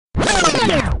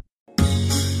Hello,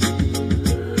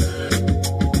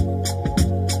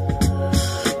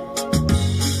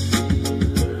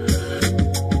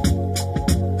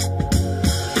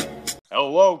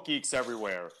 geeks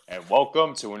everywhere, and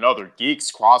welcome to another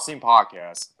Geeks Crossing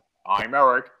podcast. I'm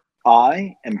Eric.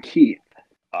 I am Keith.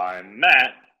 I'm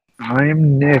Matt.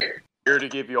 I'm Nick. Here to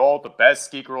give you all the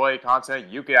best geek-related content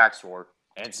you can ask for.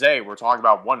 And today we're talking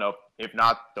about one of, if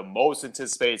not the most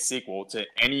anticipated sequel to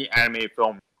any animated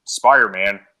film,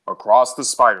 Spider-Man Across the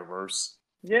Spider-Verse.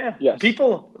 Yeah, Yes.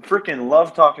 People freaking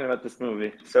love talking about this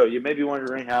movie. So you may be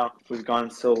wondering how we've gone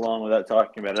so long without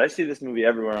talking about it. I see this movie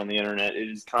everywhere on the internet. It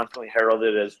is constantly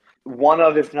heralded as one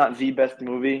of, if not the best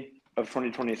movie of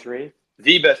 2023.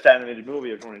 The best animated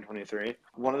movie of 2023.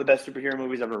 One of the best superhero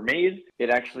movies ever made. It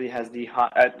actually has the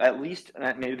at least,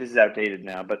 maybe this is outdated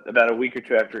now, but about a week or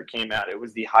two after it came out, it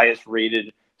was the highest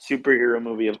rated superhero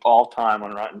movie of all time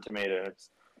on Rotten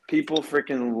Tomatoes. People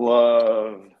freaking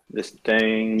love this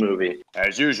dang movie.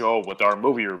 As usual with our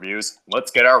movie reviews,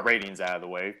 let's get our ratings out of the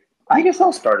way. I guess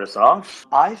I'll start us off.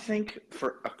 I think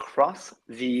for Across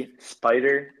the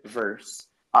Spider-Verse,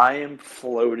 I am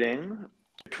floating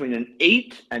between an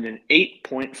 8 and an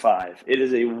 8.5. It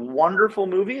is a wonderful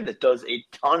movie that does a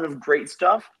ton of great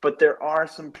stuff, but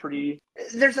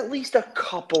there's at least a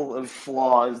couple of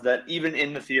flaws that even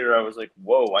in the theater I was like,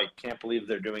 whoa, I can't believe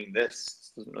they're doing this.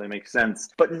 This doesn't really make sense.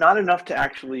 But not enough to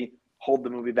actually hold the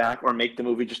movie back or make the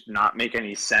movie just not make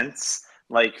any sense,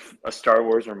 like a Star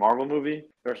Wars or Marvel movie,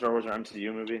 or Star Wars or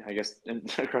MCU movie. I guess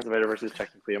Across the Spider-Verse is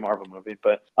technically a Marvel movie,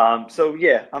 but so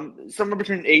yeah, somewhere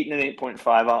between 8 and an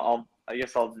 8.5. I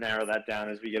guess I'll narrow that down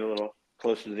as we get a little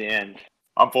closer to the end.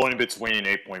 I'm falling between an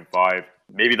 8.5.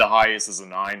 Maybe the highest is a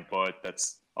 9, but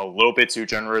that's a little bit too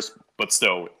generous, but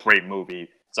still, great movie.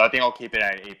 So I think I'll keep it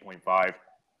at 8.5.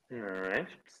 All right.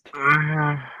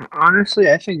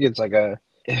 Honestly, I think it's like a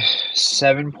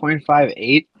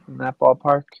 7.58 in that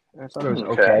ballpark. I thought it was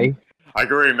okay. I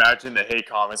can already imagine the hate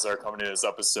comments that are coming to this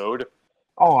episode.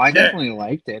 Oh, I definitely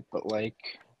liked it, but like,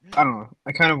 I don't know.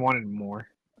 I kind of wanted more.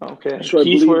 Okay. So I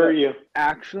Keith, believe where that- are you?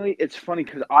 Actually, it's funny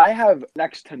because I have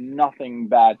next to nothing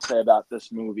bad to say about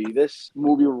this movie. This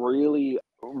movie really,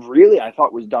 I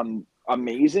thought was done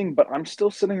amazing, but I'm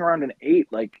still sitting around an 8.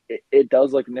 Like, it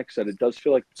does, like Nick said, it does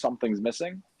feel like something's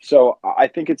missing. So I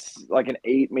think it's like an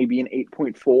 8, maybe an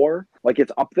 8.4. Like,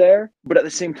 it's up there, but at the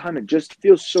same time, it just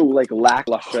feels so, like,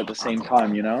 lackluster at the same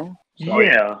time, you know? So,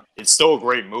 Yeah. It's still a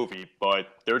great movie, but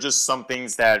there are just some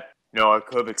things that, I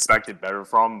could have expected better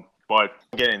from, but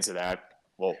we'll get into that.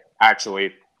 Well,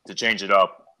 actually, to change it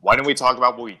up, why don't we talk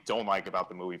about what we don't like about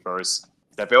the movie first?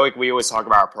 I feel like we always talk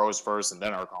about our pros first and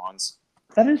then our cons.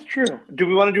 That is true. Do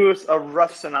we want to do a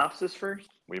rough synopsis first?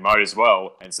 We might as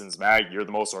well, and since Matt, you're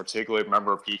the most articulate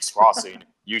member of Geeks Crossing,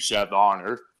 you should have the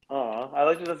honor. I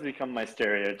like that that's become my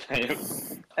stereotype.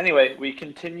 Anyway, we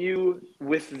continue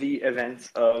with the events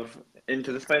of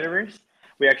Into the Spider-Verse.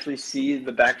 We actually see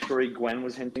the backstory Gwen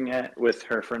was hinting at with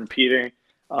her friend Peter.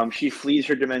 She flees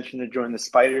her dimension to join the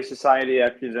Spider Society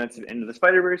after the events of Into the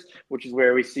Spider-Verse, which is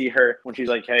where we see her when she's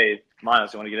like, hey,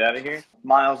 Miles, you want to get out of here?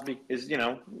 Miles is,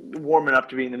 warming up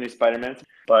to being the new Spider-Man,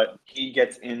 but he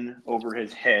gets in over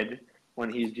his head when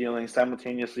he's dealing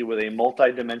simultaneously with a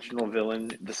multi-dimensional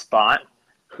villain, The Spot,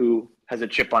 who has a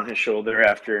chip on his shoulder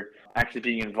after actually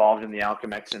being involved in the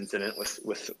Alchemax incident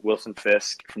with Wilson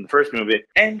Fisk from the first movie.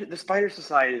 And the Spider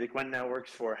Society that Gwen now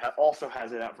works for also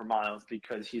has it out for Miles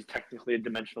because he's technically a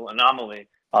dimensional anomaly.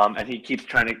 And he keeps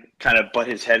trying to kind of butt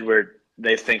his head where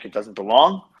they think it doesn't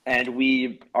belong. And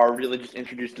we are really just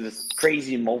introduced to this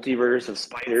crazy multiverse of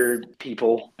spider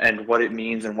people and what it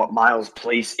means and what Miles'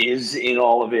 place is in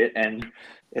all of it. And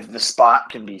if the Spot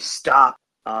can be stopped.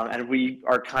 And we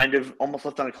are kind of almost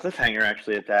left on a cliffhanger,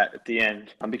 actually, at the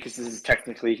end, because this is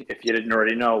technically, if you didn't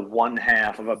already know, one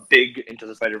half of a big Into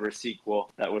the Spider-Verse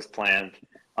sequel that was planned.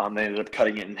 They ended up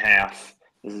cutting it in half.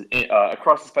 This is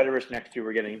Across the Spider-Verse. Next year,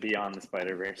 we're getting Beyond the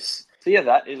Spider-Verse. So yeah,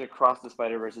 that is Across the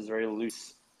Spider-Verse's very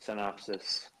loose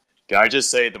synopsis. Can I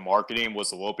just say the marketing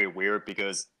was a little bit weird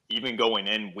because even going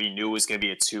in, we knew it was going to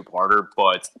be a 2-parter,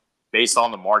 but based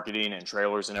on the marketing and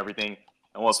trailers and everything,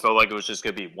 it almost felt like it was just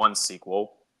going to be one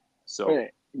sequel. So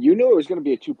Wait, you knew it was going to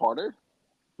be a 2-parter?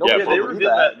 Yeah, They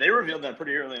revealed that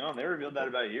pretty early on. They revealed that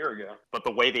about a year ago. But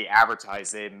the way they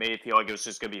advertised it made it feel like it was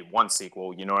just going to be one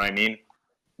sequel. You know what I mean?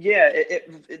 Yeah,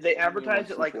 they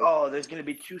advertised it like, oh, there's going to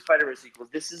be 2 Spider-Verse sequels.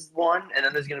 This is one, and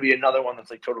then there's going to be another one that's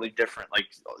like totally different, like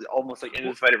almost like Into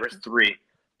the Spider-Verse 3.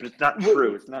 But it's not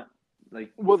true. It's not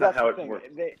like that's how it works.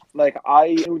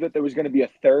 I knew that there was going to be a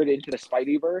third Into the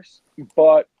Spideyverse,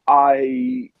 but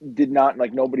I did not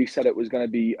nobody said it was going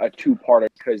to be a 2-parter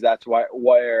because that's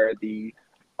where the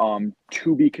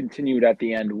to be continued at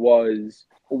the end was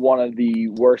one of the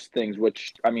worst things,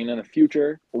 which I mean in the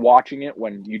future watching it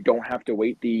when you don't have to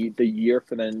wait the year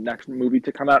for the next movie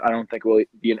to come out, I don't think will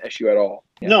be an issue at all.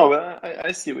 No, but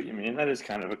I see what you mean. That is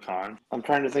kind of a con. I'm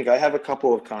trying to think. I have a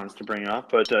couple of cons to bring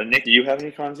up, but Nick, do you have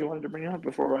any cons you wanted to bring up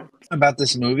before About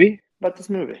this movie? about this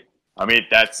movie? I mean,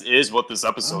 that is what this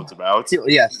episode's about.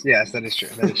 Yes, that is true.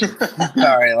 That is true.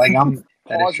 Sorry, like that is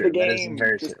Pause true. the That is game.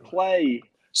 very Just true. play.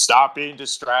 Stop being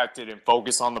distracted and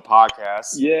focus on the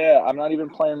podcast. Yeah, I'm not even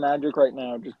playing Magic right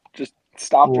now. Just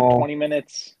stop for Well, 20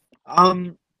 minutes.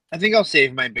 I think I'll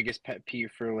save my biggest pet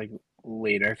peeve for like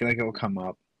later. I feel like it will come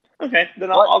up. Okay, then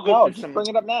What? I'll go No, through just some. bring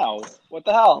it up now. What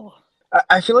the hell?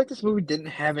 I feel like this movie didn't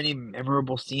have any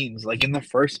memorable scenes. Like in the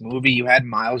first movie, you had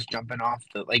Miles jumping off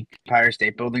the like Empire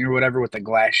State Building or whatever with the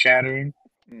glass shattering.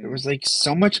 There was like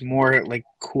so much more like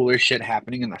cooler shit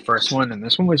happening in the first one, and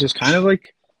this one was just kind of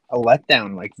like a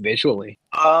letdown, like visually.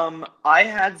 I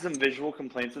had some visual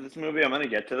complaints with this movie. I'm gonna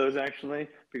get to those actually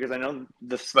because I know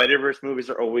the Spider-Verse movies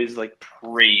are always like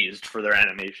praised for their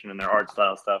animation and their art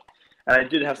style stuff, and I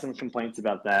did have some complaints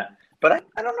about that. But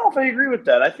I don't know if I agree with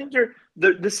that. I think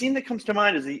the scene that comes to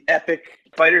mind is the epic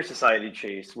Spider Society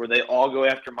chase where they all go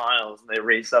after Miles and they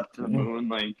race up to the moon.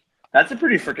 Like that's a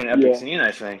pretty freaking epic scene.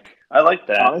 I think I like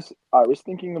that. Honestly, I was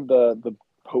thinking of the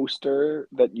poster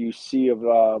that you see of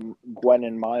Gwen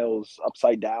and Miles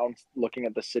upside down looking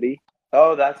at the city.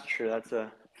 Oh, that's true. That's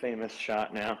a famous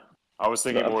shot now. I was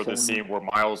thinking more of the scene where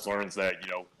Miles learns that,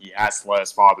 he has to let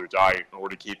his father die in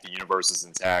order to keep the universes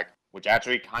intact, which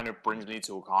actually kind of brings me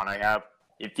to a con I have.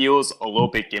 It feels a little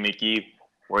bit gimmicky,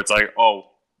 where it's like, oh,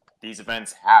 these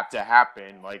events have to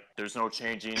happen. Like, there's no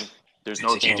changing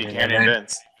canon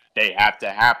events. They have to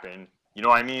happen. You know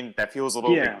what I mean? That feels a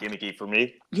little bit gimmicky for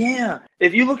me. Yeah.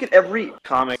 If you look at every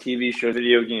comic, TV show,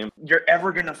 video game, you're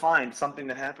ever going to find something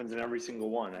that happens in every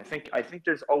single one. I think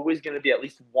there's always going to be at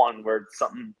least one where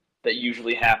something that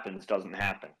usually happens doesn't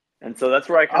happen. And so that's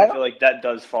where I kind of feel like that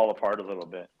does fall apart a little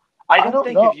bit. I don't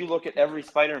think if you look at every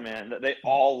Spider-Man that they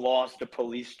all lost a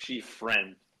police chief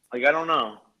friend. Like, I don't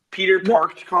know. Peter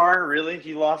parked car, really?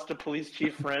 He lost a police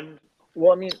chief friend?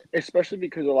 Well, I mean, especially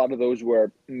because a lot of those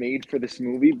were made for this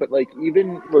movie, but like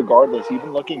even regardless,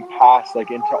 even looking past like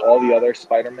into all the other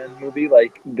Spider-Man movie,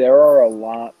 like there are a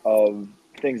lot of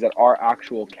things that are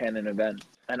actual canon events.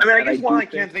 And, I guess one I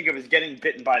can't think of is getting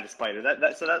bitten by the spider.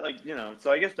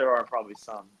 So I guess there are probably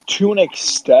some. To an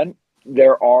extent,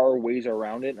 there are ways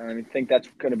around it, and I think that's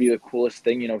going to be the coolest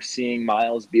thing. Seeing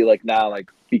Miles be like,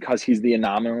 because he's the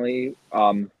anomaly,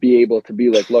 be able to be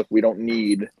like, look, we don't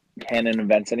need canon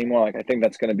events anymore. Like I think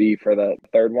that's going to be for the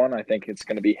third one. I think it's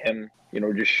going to be him,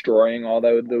 destroying all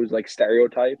those like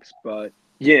stereotypes. But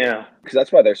yeah, because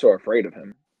that's why they're so afraid of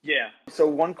him. Yeah. So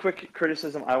one quick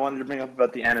criticism I wanted to bring up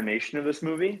about the animation of this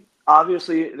movie.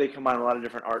 Obviously, they combine a lot of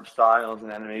different art styles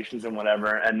and animations and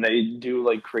whatever, and they do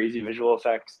like crazy visual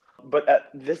effects. But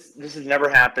this has never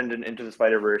happened in Into the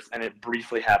Spider-Verse, and it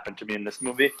briefly happened to me in this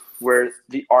movie, where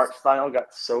the art style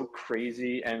got so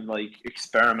crazy and like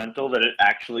experimental that it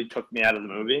actually took me out of the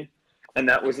movie. And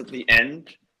that was at the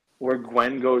end, where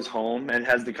Gwen goes home and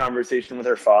has the conversation with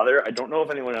her father. I don't know if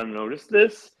anyone noticed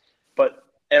this, but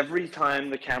every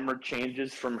time the camera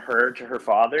changes from her to her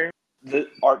father, the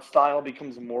art style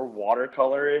becomes more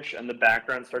watercolor-ish, and the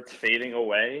background starts fading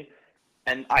away.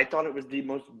 And I thought it was the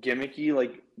most gimmicky,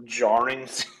 like, jarring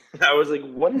scene. I was like,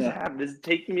 what is happening? This is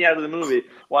taking me out of the movie.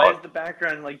 Why is the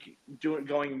background, like,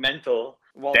 going mental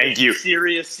while this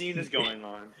serious scene is going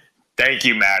on? Thank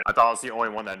you, Matt. I thought I was the only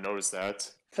one that noticed that.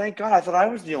 Thank God. I thought I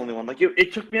was the only one. Like,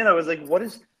 it took me out. I was like, what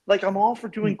is... Like, I'm all for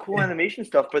doing cool animation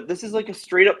stuff, but this is like a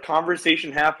straight-up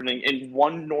conversation happening in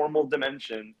one normal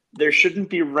dimension. There shouldn't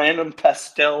be random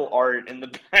pastel art in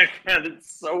the background.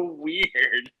 It's so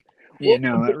weird. Yeah,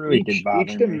 no, that really did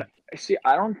bother me. See,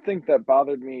 I don't think that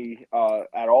bothered me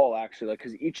at all, actually,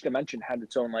 because each dimension had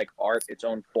its own like art, its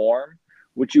own form,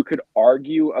 which you could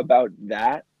argue about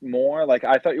that more. Like,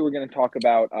 I thought you were going to talk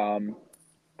about,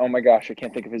 oh my gosh, I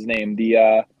can't think of his name,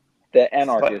 the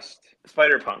anarchist,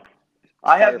 Spider-Punk.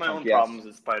 I have my Spider-Punk, own problems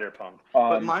with Spider-Punk.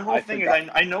 But my whole thing is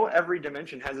I know every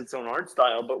dimension has its own art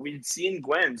style, but we'd seen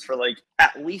Gwen's for like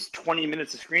at least 20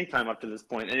 minutes of screen time up to this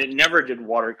point, and it never did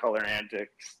watercolor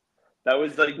antics. That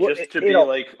was like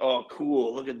like, oh,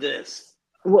 cool, look at this.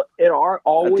 Well, it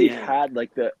always had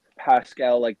like the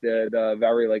pastel, like the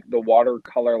very like the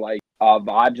watercolor like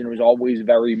vibes, and it was always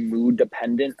very mood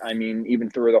dependent. I mean, even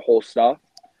through the whole stuff.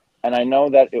 And I know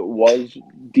that it was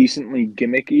decently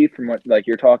gimmicky from what like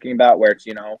you're talking about, where it's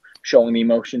showing the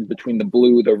emotions between the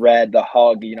blue, the red, the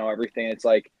hug, everything. It's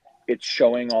like it's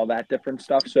showing all that different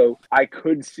stuff. So I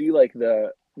could see like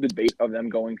the the debate of them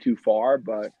going too far,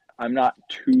 but I'm not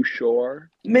too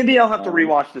sure. Maybe I'll have to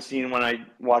rewatch the scene when I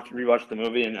rewatch the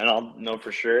movie, and I'll know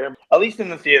for sure. At least in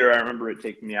the theater, I remember it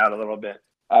taking me out a little bit.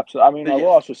 Absolutely. I mean, I will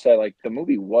also say, like, the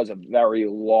movie was a very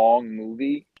long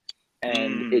movie,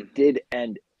 and it did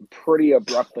end pretty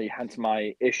abruptly. Hence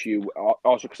my issue.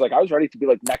 Also, because like I was ready to be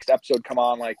like, next episode, come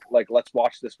on, like let's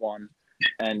watch this one,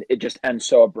 and it just ends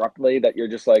so abruptly that you're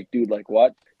just like, dude, like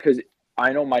what? Because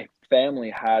I know my family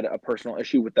had a personal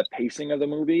issue with the pacing of the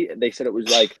movie. They said it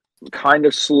was like kind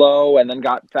of slow and then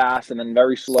got fast and then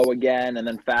very slow again and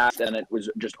then fast, and it was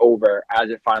just over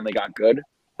as it finally got good.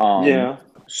 Yeah.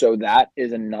 So that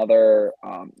is another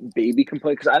baby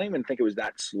complaint, because I didn't even think it was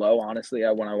that slow, honestly,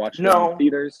 when I watched it in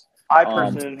theaters. I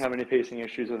personally didn't have any pacing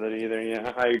issues with it either.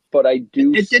 Yeah, but I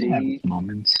do It see did have its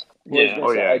moments. Yeah.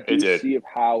 I do see of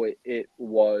how it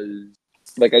was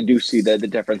like. I do see the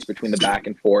difference between the back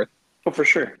and forth. Oh, for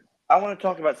sure. I want to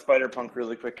talk about Spider-Punk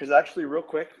really quick, because actually, real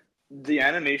quick, the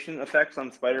animation effects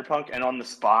on Spider-Punk and on the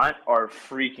spot are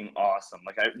freaking awesome.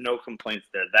 Like, I have no complaints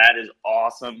there. That is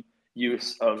awesome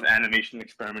use of animation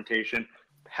experimentation.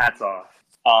 Hats off.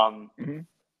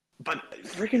 But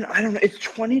freaking, I don't know. It's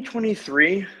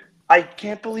 2023. I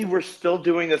can't believe we're still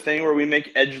doing the thing where we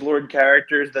make edgelord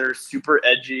characters that are super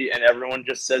edgy, and everyone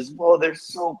just says, "Whoa, they're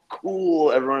so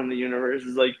cool." Everyone in the universe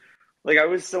is like I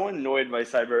was so annoyed by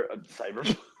Spider-Punk.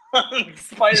 I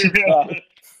was annoyed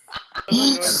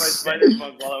by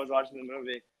Spider-Punk while I was watching the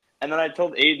movie, and then I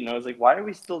told Aiden, I was like, "Why are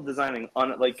we still designing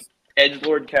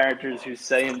edgelord characters who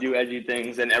say and do edgy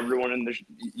things, and everyone in the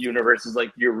universe is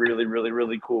like, you're really, really,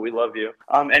 really cool. We love you."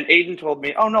 And Aiden told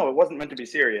me, "Oh no, it wasn't meant to be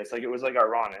serious. Like, it was like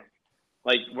ironic.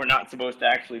 Like, we're not supposed to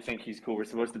actually think he's cool. We're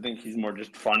supposed to think he's more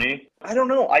just funny." I don't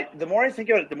know. The more I think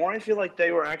about it, the more I feel like they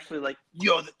were actually like,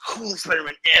 "Yo, the coolest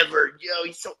Spider-Man ever. Yo,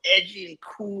 he's so edgy and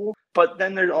cool." But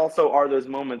then there also are those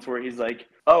moments where he's like,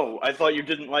 "Oh, I thought you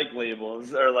didn't like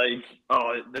labels," or like,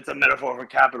 "Oh, that's a metaphor for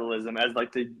capitalism," as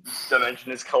like the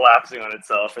dimension is collapsing on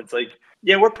itself. It's like,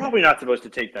 yeah, we're probably not supposed to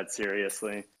take that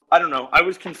seriously. I don't know. I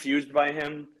was confused by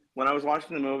him. When I was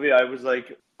watching the movie, I was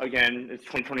like, again, it's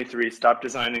 2023. Stop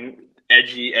designing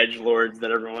edgy edgelords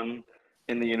that everyone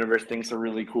in the universe thinks are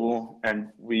really cool and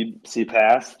we see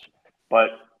past.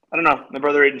 But I don't know. My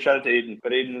brother Aiden, shout out to Aiden,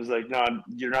 but Aiden was like, "No,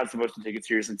 you're not supposed to take it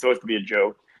seriously. It's supposed to be a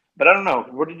joke." But I don't know.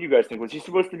 What did you guys think? Was he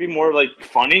supposed to be more like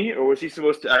funny, or was he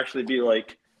supposed to actually be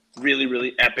like really,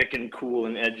 really epic and cool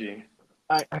and edgy?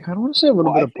 I kind of want to say a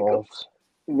little bit of both.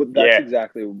 That's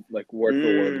exactly like word for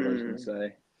word what I was going to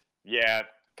say. Yeah,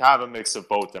 kind of a mix of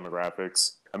both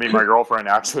demographics. I mean, my girlfriend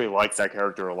actually likes that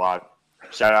character a lot.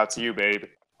 Shout out to you, babe.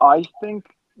 I think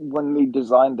when they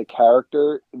designed the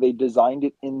character, they designed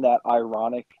it in that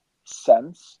ironic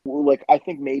sense. Like, I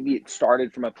think maybe it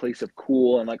started from a place of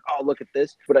cool and like, oh, look at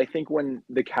this. But I think when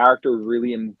the character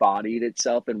really embodied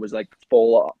itself and was like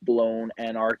full blown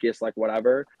anarchist, like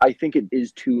whatever, I think it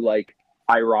is too like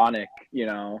ironic, you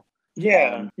know?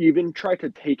 Yeah. Even try to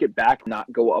take it back,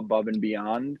 not go above and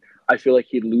beyond. I feel like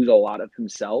he'd lose a lot of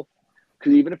himself.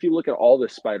 Because even if you look at all the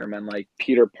Spider-Men, like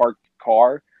Peter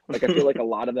Parker, like I feel like a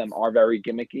lot of them are very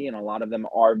gimmicky and a lot of them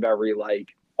are very like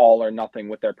all or nothing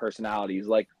with their personalities.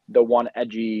 Like the one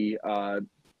edgy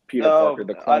Peter Parker,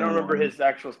 the clone I don't remember one. his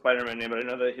actual Spider-Man name, but I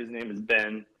know that his name is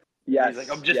Ben. Yes, he's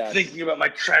like, "I'm just thinking about my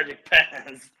tragic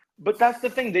past." But that's the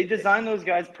thing. They design those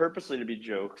guys purposely to be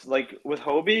jokes. Like with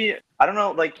Hobie, I don't know,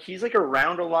 like he's like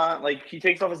around a lot. Like he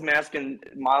takes off his mask and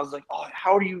Miles is like, "Oh,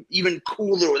 how are you even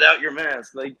cooler without your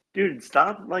mask?" Like, dude,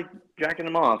 stop like jacking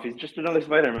him off. He's just another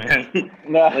Spider-Man.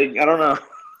 Like, I don't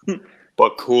know.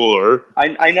 But cooler. I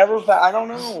don't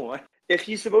know. If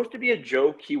he's supposed to be a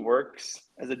joke, he works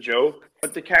as a joke.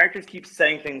 But the characters keep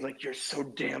saying things like, "You're so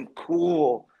damn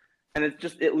cool." And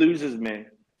it loses me.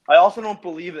 I also don't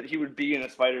believe that he would be in a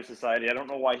spider society. I don't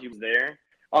know why he was there.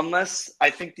 Unless I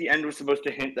think the end was supposed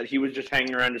to hint that he was just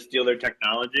hanging around to steal their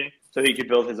technology so he could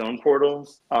build his own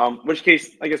portals. Which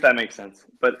case, I guess that makes sense.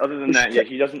 But other than that, yeah,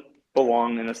 he doesn't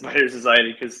belong in a spider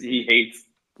society because he hates,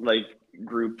 like,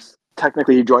 groups.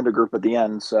 Technically, he joined a group at the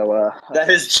end, so... That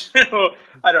is true.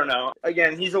 I don't know.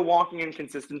 Again, he's a walking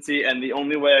inconsistency, and the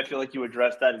only way I feel like you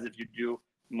address that is if you do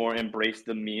more embrace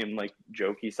the meme, like,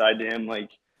 jokey side to him. Like,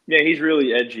 yeah, he's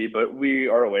really edgy, but we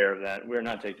are aware of that. We're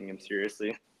not taking him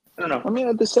seriously. I don't know. I mean,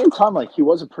 at the same time, like, he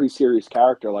was a pretty serious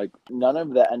character. Like, none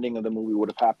of the ending of the movie would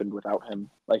have happened without him.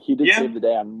 Like, he did save the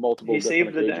day on multiple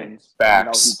different occasions.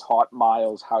 Facts. He taught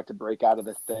Miles how to break out of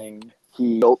the thing.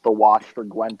 He built the watch for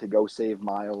Gwen to go save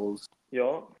Miles.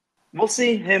 Yeah. We'll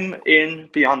see him in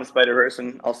Beyond the Spider-Verse,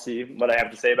 and I'll see what I have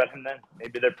to say about him then.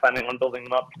 Maybe they're planning on building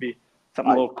him up to be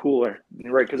something a little cooler.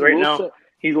 Right, because right now,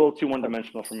 he's a little too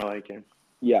one-dimensional for my liking.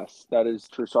 Yes, that is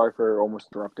true. Sorry for almost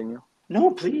interrupting you. No,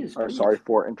 please, Or please. sorry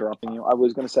for interrupting you. I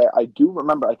was going to say, I do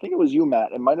remember, I think it was you,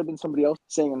 Matt. It might have been somebody else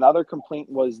saying another complaint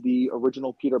was the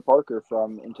original Peter Parker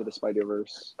from Into the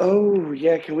Spider-Verse, Oh,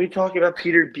 yeah, can we talk about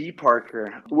Peter B.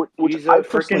 Parker? which He's I a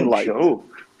personally freaking liked.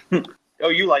 joke. Oh,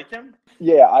 you like him?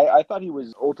 Yeah, I thought he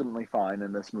was ultimately fine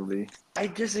in this movie. I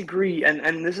disagree,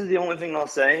 and this is the only thing I'll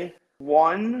say.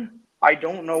 One, I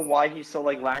don't know why he's so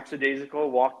like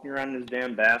lackadaisical, walking around in his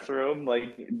damn bathrobe.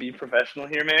 Like, be professional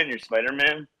here, man. You're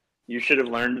Spider-Man. You should have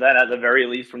learned that at the very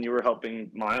least when you were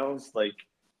helping Miles. Like,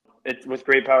 it's with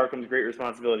great power comes great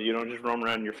responsibility. You don't just roam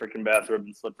around in your freaking bathrobe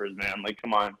and slippers, man. Like,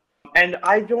 come on. And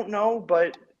I don't know,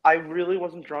 but I really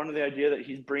wasn't drawn to the idea that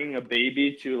he's bringing a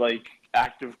baby to like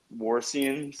active war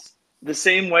scenes. The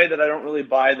same way that I don't really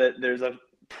buy that there's a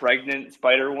pregnant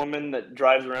Spider Woman that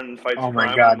drives around and fights Oh my crime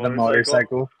on a god, the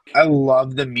motorcycle. motorcycle. I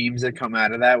love the memes that come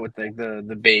out of that with like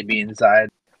the baby inside.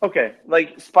 Okay,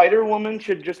 like Spider Woman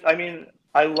should just. I mean,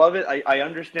 I love it. I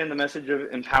understand the message of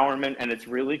empowerment, and it's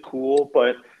really cool.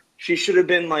 But she should have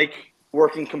been like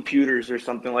working computers or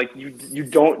something. Like you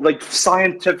don't like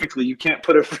scientifically, you can't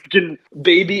put a freaking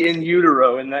baby in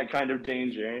utero in that kind of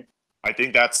danger. I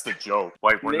think that's the joke.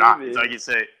 Like, we're not, Maybe. it's like you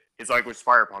say, it's like with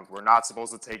Spider-Punk, we're not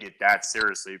supposed to take it that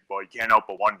seriously, but you can't help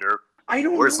but wonder, I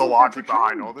don't where's the know what they're logic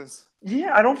behind portraying. all this?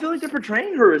 Yeah, I don't feel like they're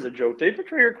portraying her as a joke. They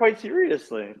portray her quite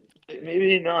seriously.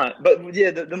 Maybe not. But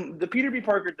yeah, the Peter B.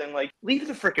 Parker thing, like, leave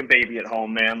the freaking baby at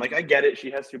home, man. Like, I get it.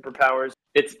 She has superpowers.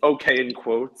 It's okay, in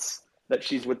quotes, that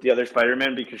she's with the other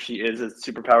Spider-Man because she is a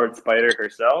superpowered spider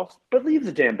herself. But leave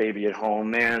the damn baby at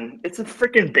home, man. It's a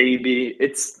freaking baby.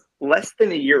 It's less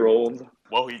than a year old.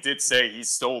 Well, he did say he's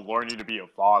still learning to be a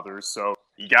father, so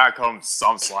he gotta come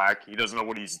some slack. He doesn't know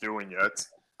what he's doing yet.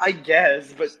 I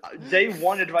guess, but day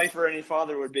one advice for any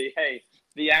father would be, hey,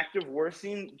 the active war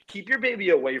scene, keep your baby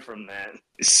away from that.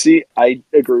 See, I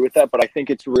agree with that, but I think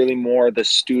it's really more the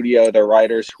studio, the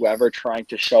writers, whoever trying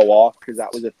to show off, because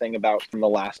that was the thing about from the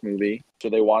last movie. So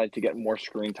they wanted to get more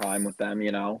screen time with them,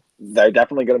 you know. They're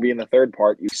definitely going to be in the third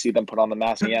part. You see them put on the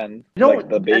mask at the end, No, like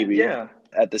the baby. yeah.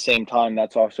 At the same time,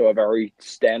 that's also a very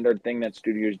standard thing that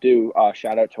studios do.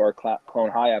 Shout out to our Clone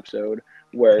High episode,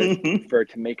 where for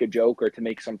to make a joke or to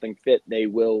make something fit, they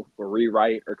will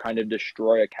rewrite or kind of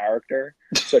destroy a character,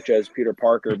 such as Peter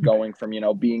Parker going from, you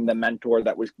know, being the mentor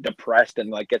that was depressed and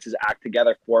like gets his act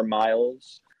together for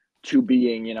Miles to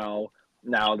being, you know,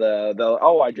 now the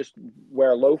oh, I just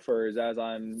wear loafers as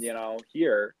I'm, you know,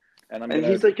 here and I'm And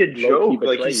gonna he's like a low-key joke.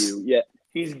 Like betray you. Yeah.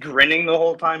 he's grinning the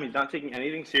whole time. He's not taking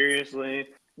anything seriously.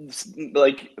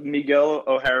 Like Miguel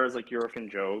O'Hara's like, you're a fucking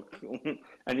joke.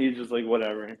 And he's just like,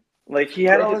 whatever. Like he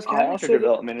had all Granted, this I character also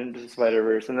development into the Spider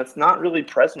Verse, and that's not really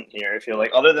present here. I feel like,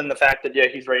 other than the fact that yeah,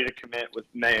 he's ready to commit with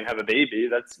May and have a baby.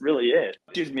 That's really it.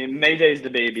 Excuse me, Mayday's the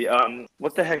baby.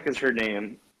 What the heck is her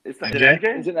name? Is it MJ?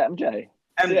 MJ? is it MJ?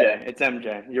 MJ. Yeah. It's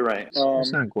MJ. You're right.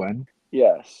 It's not Gwen.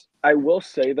 Yes. I will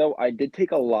say though, I did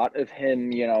take a lot of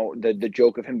him, you know, the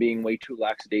joke of him being way too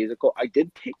lackadaisical. I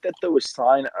did take that though a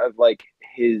sign of like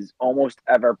his almost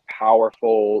ever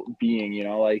powerful being, you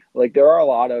know, like there are a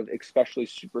lot of especially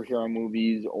superhero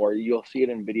movies or you'll see it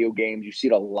in video games, you see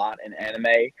it a lot in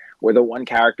anime where the one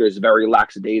character is very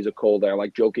lackadaisical, they're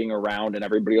like joking around and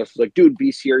everybody else is like, dude,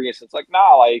 be serious. It's like,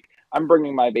 nah, like I'm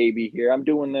bringing my baby here. I'm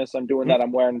doing this. I'm doing that.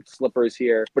 I'm wearing slippers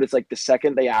here. But it's like the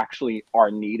second they actually are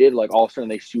needed, like all of a sudden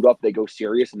they suit up, they go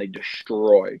serious, and they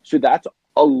destroy. So that's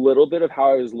a little bit of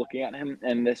how I was looking at him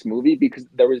in this movie because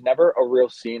there was never a real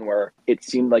scene where it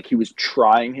seemed like he was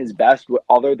trying his best,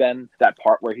 other than that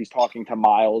part where he's talking to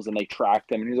Miles and they tracked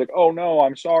him and he's like, "Oh no,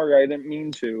 I'm sorry, I didn't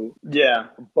mean to." Yeah,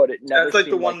 But it never that's like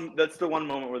the seemed one. That's the one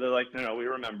moment where they're like, no, we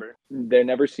remember. there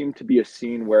never seemed to be a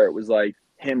scene where it was like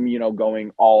him, you know, going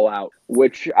all out,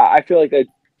 which I feel like that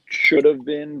should have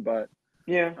been, but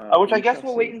Yeah, which we I guess shall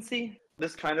we'll see. wait and see.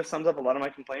 This kind of sums up a lot of my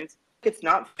complaints. It's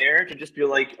not fair to just be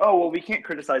like, oh, well, we can't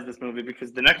criticize this movie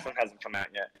because the next one hasn't come out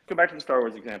yet. Go back to the Star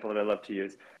Wars example that I love to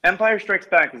use. Empire Strikes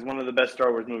Back is one of the best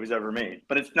Star Wars movies ever made.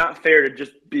 But it's not fair to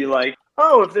just be like,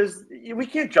 oh, we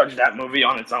can't judge that movie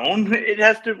on its own.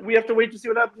 We have to wait to see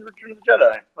what happens in Return of the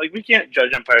Jedi. Like, we can't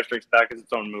judge Empire Strikes Back as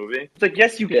its own movie. It's like,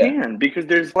 yes, you Yeah. can, because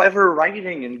there's clever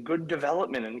writing and good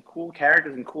development and cool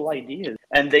characters and cool ideas.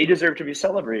 And they deserve to be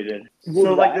celebrated. Well,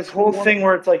 So, like, that's this whole one- thing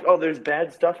where it's like, oh, there's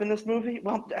bad stuff in this movie?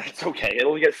 Well, that's okay.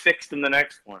 It'll get fixed in the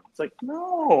next one. It's like,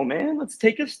 no, man, let's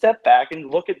take a step back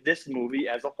and look at this movie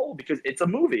as a whole because it's a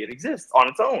movie. It exists on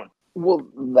its own. Well,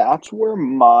 that's where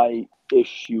my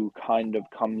issue kind of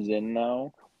comes in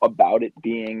now about it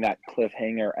being that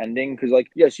cliffhanger ending. Because, like,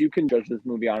 yes, you can judge this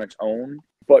movie on its own,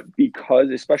 But because,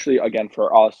 especially again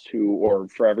for us or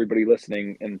for everybody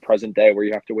listening in present day, where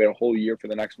you have to wait a whole year for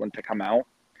the next one to come out,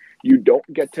 you don't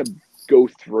get to go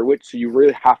through it. So you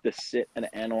really have to sit and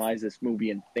analyze this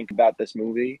movie and think about this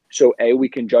movie. So we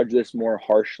can judge this more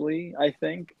harshly, I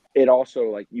think. It also,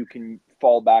 like, you can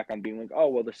fall back on being like, oh,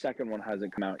 well, the second one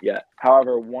hasn't come out yet.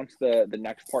 However, once the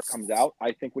next part comes out,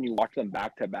 I think when you watch them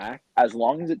back to back, as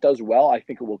long as it does well, I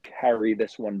think it will carry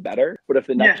this one better. But if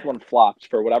the next one flops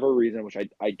for whatever reason, which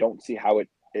I don't see how it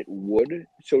would,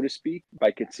 so to speak,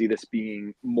 I could see this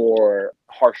being more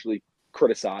harshly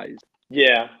criticized.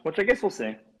 Yeah, which I guess we'll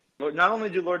see. Not only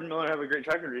do Lord and Miller have a great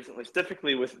track record recently,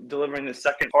 specifically with delivering the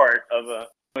second part of a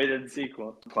waited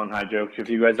sequel. Clone High joke. If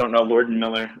you guys don't know, Lord and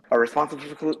Miller are responsible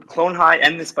for Clone High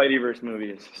and the Spideyverse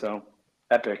movies. So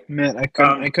epic. Man, I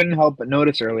couldn't help but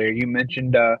notice earlier you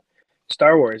mentioned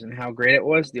Star Wars and how great it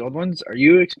was. The old ones. Are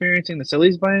you experiencing the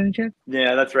sillies by any chance?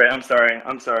 Yeah, that's right. I'm sorry.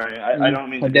 I don't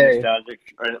mean to be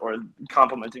nostalgic or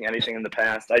complimenting anything in the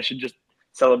past. I should just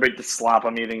celebrate the slop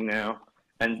I'm eating now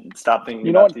and stop thinking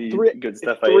about the good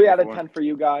stuff I ate 3 out of before. 10 for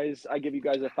you guys. I give you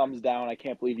guys a thumbs down. I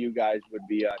can't believe you guys would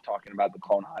be talking about the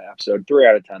Clone High episode. 3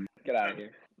 out of 10. Get out of here.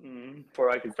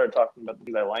 Before I can start talking about the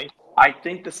things I like. I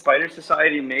think the Spider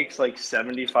Society makes like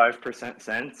 75%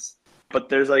 sense, but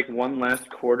there's like one last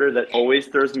quarter that always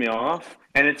throws me off,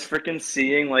 and it's freaking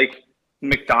seeing like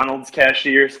McDonald's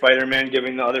cashier Spider-Man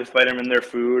giving the other Spider-Man their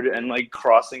food and like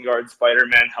crossing guard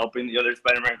Spider-Man helping the other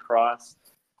Spider-Man cross.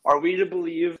 Are we to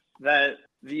believe that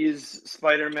these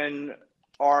Spider-Men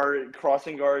are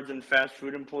crossing guards and fast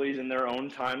food employees in their own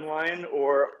timeline,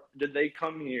 or did they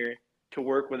come here to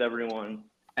work with everyone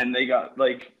and they got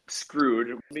like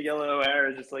screwed? Miguel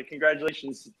O'Hara is just like,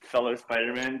 congratulations, fellow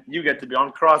Spider-Man, you get to be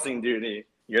on crossing duty.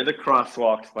 You're the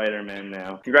crosswalk Spider-Man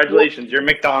now. Congratulations, you're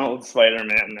McDonald's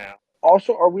Spider-Man now.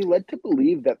 Also, are we led to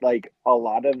believe that like a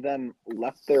lot of them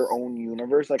left their own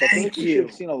universe? Like, I feel like we should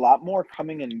have seen a lot more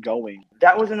coming and going.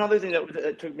 That was another thing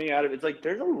that took me out of it. It's like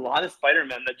there's a lot of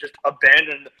Spider-Man that just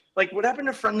abandoned. Like, what happened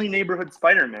to Friendly Neighborhood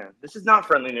Spider-Man? This is not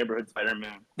Friendly Neighborhood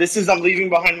Spider-Man. This is I'm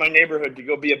leaving behind my neighborhood to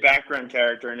go be a background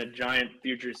character in a giant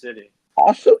future city.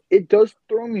 Also, it does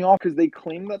throw me off because they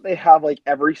claim that they have like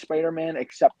every Spider-Man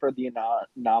except for the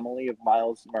anomaly of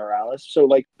Miles Morales. So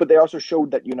like, but they also showed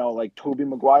that, you know, like Tobey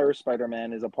Maguire's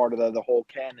Spider-Man is a part of the whole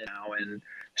canon now, and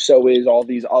so is all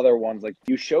these other ones. Like,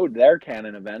 you showed their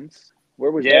canon events.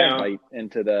 Where was their bite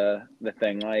into the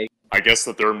thing? Like, I guess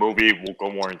the third movie will go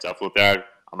more in depth with that.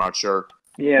 I'm not sure.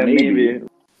 Yeah, maybe.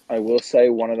 I will say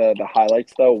one of the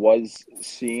highlights though was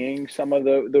seeing some of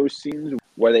those scenes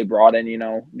where they brought in, you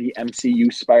know, the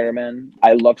MCU Spider-Man.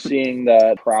 I love seeing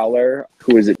the Prowler.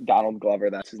 Who is it? Donald Glover,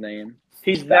 that's his name.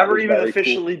 He's never even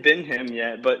officially been him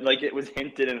yet, but like it was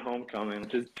hinted in Homecoming,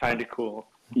 which is kind of cool.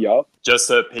 Yup. Just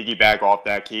to piggyback off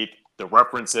that, Keith, the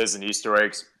references and Easter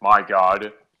eggs, my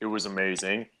God, it was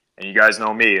amazing. And you guys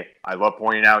know me, I love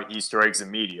pointing out Easter eggs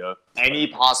in media. Any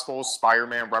possible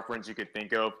Spider-Man reference you could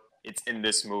think of, it's in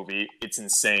this movie. It's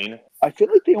insane. I feel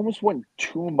like they almost went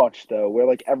too much, though, where,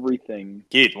 like, everything...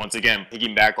 Keith, once again,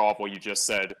 piggyback off what you just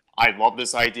said. I love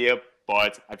this idea,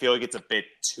 but I feel like it's a bit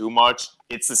too much.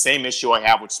 It's the same issue I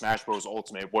have with Smash Bros.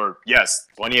 Ultimate, where, yes,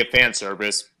 plenty of fan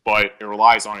service, but it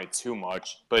relies on it too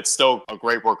much. But it's still a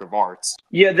great work of art.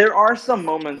 Yeah, there are some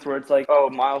moments where it's like, oh,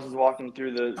 Miles is walking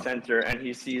through the center, and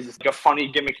he sees like a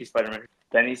funny, gimmicky Spider-Man.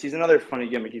 Then he sees another funny,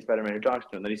 gimmicky Spider-Man who talks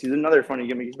to him. Then he sees another funny,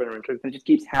 gimmicky Spider-Man who talks to him. It just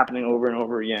keeps happening over and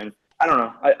over again. I don't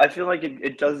know. I feel like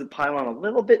it does pile on a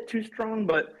little bit too strong,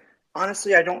 but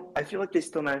honestly, I feel like they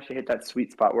still managed to hit that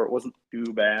sweet spot where it wasn't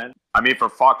too bad. I mean, for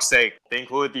fuck's sake, they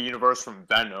included the universe from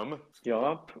Venom.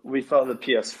 Yup. We saw the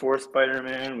PS4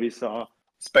 Spider-Man. We saw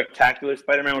Spectacular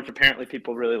Spider-Man, which apparently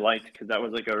people really liked because that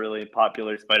was like a really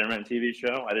popular Spider-Man TV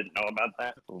show. I didn't know about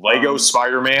that. Lego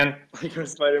Spider-Man. Lego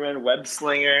Spider-Man, Web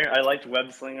Slinger. I liked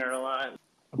Web Slinger a lot.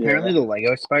 Apparently, the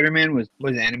Lego Spider-Man was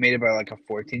animated by like a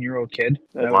 14-year-old kid.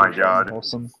 Oh my God.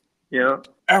 Wholesome. Yeah.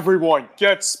 Everyone,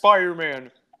 get Spider-Man.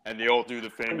 And they all do the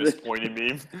famous pointy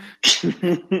meme.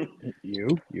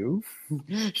 You?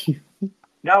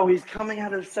 No, he's coming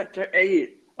out of Sector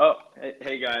 8. Oh,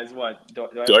 hey guys, what? Do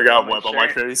I got a web on my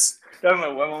face? Do I have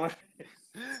a web on my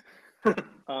face?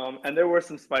 And there were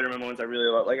some Spider-Man moments I really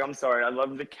loved. Like, I'm sorry, I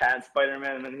love the cat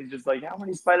Spider-Man, and then he's just like, how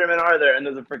many Spider-Man are there? And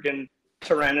there's a freaking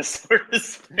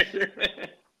Tyrannosaurus Spider-Man.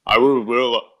 I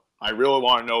really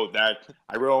want to know that.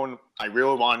 I really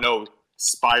want to know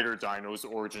Spider Dino's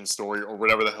origin story, or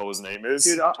whatever the hell his name is.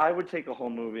 Dude, I would take a whole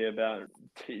movie about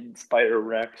Spider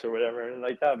Rex or whatever.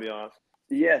 Like, that'd be awesome.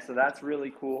 Yeah, so that's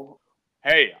really cool.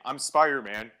 Hey, I'm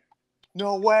Spider-Man.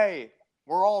 No way.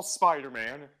 We're all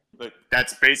Spider-Man. But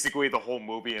that's basically the whole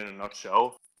movie in a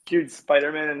nutshell. Dude,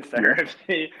 Spider-Man in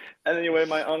therapy. And anyway,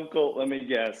 my uncle, let me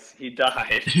guess, he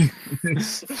died.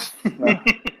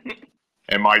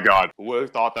 And my God, who would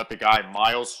have thought that the guy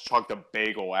Miles chucked a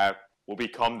bagel at will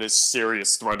become this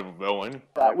serious threat of a villain?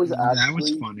 That was That was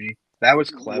actually funny. That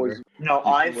was clever. was No,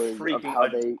 I was of freaking how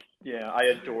they I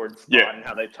adored Spot Yeah. and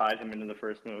how they tied him into the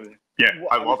first movie. Yeah, Well,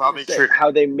 I was love how gonna they say, treat. how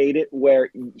they made it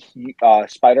where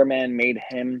Spider-Man made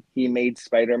him, he made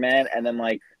Spider-Man, and then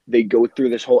like they go through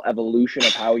this whole evolution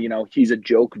of how he's a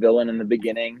joke villain in the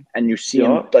beginning, and you see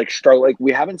him Yup. like struggle. Like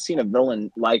we haven't seen a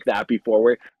villain like that before.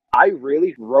 Where I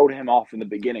really wrote him off in the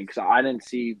beginning because I didn't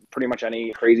see pretty much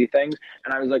any crazy things,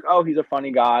 and I was like, oh, he's a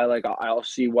funny guy. Like I'll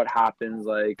see what happens.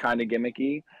 Like kind of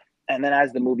gimmicky. And then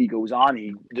as the movie goes on,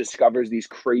 he discovers these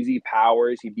crazy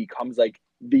powers. He becomes like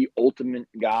the ultimate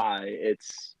guy.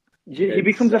 Yeah, he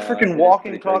becomes a freaking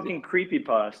walking, pretty crazy. talking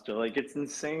creepypasta. Like, it's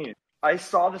insane. I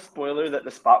saw the spoiler that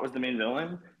the Spot was the main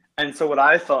villain, and so what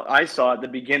I thought I saw at the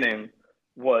beginning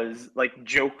was like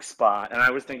joke Spot, and I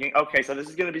was thinking, okay, so this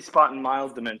is gonna be Spot in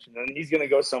Miles' dimension, and he's gonna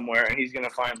go somewhere, and he's gonna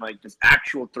find like this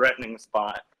actual threatening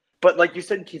Spot. But like you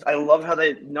said, Keith, I love how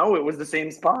they know it was the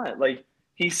same Spot. Like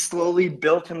he slowly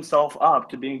built himself up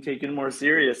to being taken more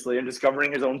seriously and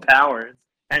discovering his own powers.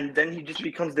 And then he just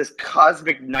becomes this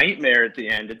cosmic nightmare at the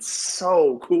end. It's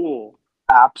so cool.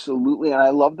 Absolutely. And I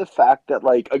love the fact that,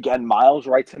 like, again, Miles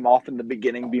writes him off in the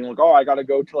beginning, being like, oh, I got to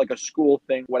go to like a school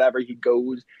thing, whatever. He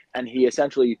goes and he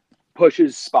essentially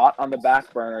pushes Spot on the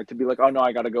back burner to be like, oh, no,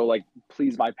 I got to go, like,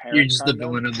 please my parents. You're just the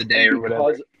villain of the day or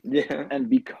whatever. Yeah. And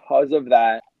because of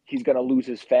that, he's going to lose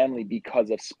his family because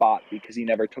of Spot, because he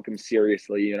never took him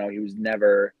seriously. He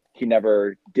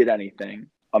never did anything.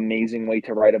 Amazing way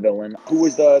to write a villain. Who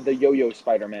was the yo-yo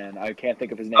Spider-Man? I can't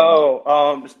think of his name.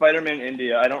 Spider-Man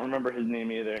India. I don't remember his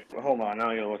name either. Hold on,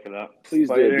 now I gotta look it up. Please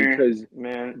do, because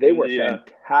Man, they were India.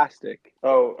 fantastic. I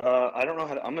don't know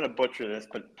how to. I'm gonna butcher this,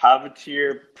 but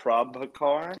Pavatir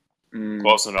Prabhakar.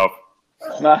 Close enough.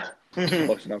 Nah,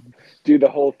 close enough. Dude, the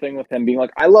whole thing with him being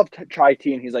like, I love chai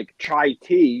tea, and he's like, chai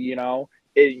tea,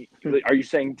 are you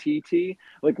saying TT?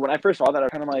 Like when I first saw that, I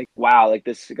was kind of like, wow, like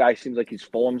this guy seems like he's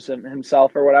full of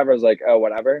himself or whatever. I was like, oh,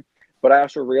 whatever. But I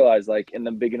also realized, like in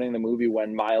the beginning of the movie,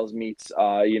 when Miles meets,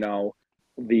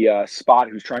 the Spot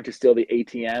who's trying to steal the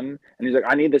ATM, and he's like,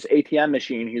 I need this ATM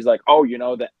machine. He's like, oh,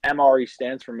 the M already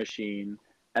stands for machine.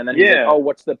 And then he's like, oh,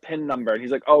 what's the PIN number? And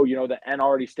he's like, oh, the N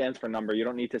already stands for number. You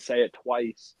don't need to say it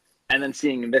twice. And then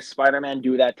seeing this Spider-Man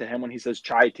do that to him when he says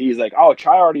chai tea, he's like, oh,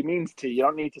 chai already means tea. You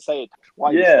don't need to say it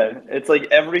twice. Yeah, it's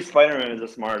like every Spider-Man is a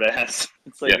smart ass.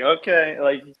 It's like, okay,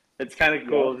 like it's kind of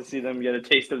cool to see them get a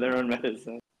taste of their own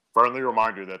medicine. Friendly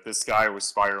reminder that this guy was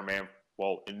Spider-Man,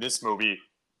 well, in this movie,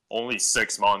 only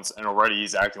 6 months, and already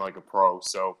he's acting like a pro,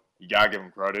 so you gotta give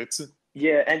him credit.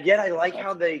 Yeah, and yet I like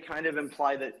how they kind of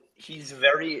imply that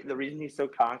the reason he's so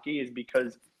cocky is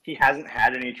because he hasn't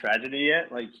had any tragedy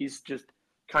yet. Like, he's just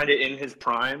kind of in his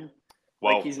prime.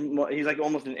 Well, like, he's like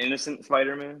almost an innocent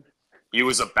Spider-Man. He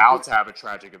was about to have a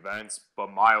tragic event, but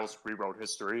Miles rewrote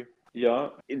history. Yeah.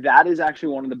 That is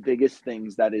actually one of the biggest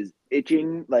things that is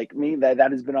itching, like me, that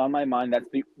has been on my mind. That's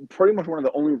pretty much one of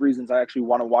the only reasons I actually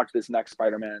want to watch this next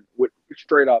Spider-Man,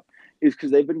 straight up, is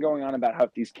because they've been going on about how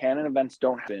if these canon events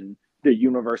don't happen, the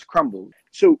universe crumbles.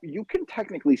 So you can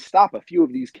technically stop a few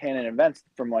of these canon events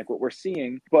from like what we're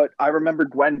seeing. But I remember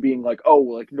Gwen being like, oh,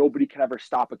 well, like nobody can ever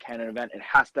stop a canon event. It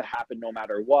has to happen no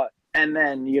matter what. And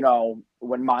then,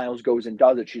 when Miles goes and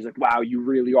does it, she's like, wow, you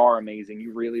really are amazing.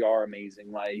 You really are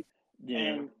amazing. Like,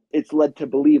 and it's led to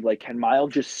believe, like, can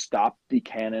Miles just stop the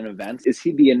canon events? Is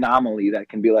he the anomaly that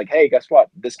can be like, hey, guess what?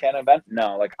 This canon event?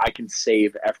 No, like I can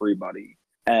save everybody.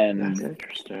 And that's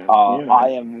interesting.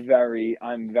 I'm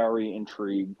very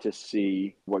intrigued to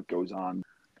see what goes on.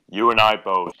 You and I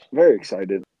both. Very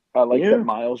excited. I like that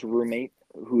Miles' roommate,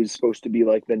 who's supposed to be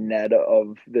like the Ned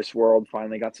of this world,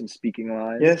 finally got some speaking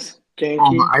lines. Yes,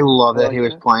 I love that he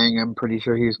was playing. I'm pretty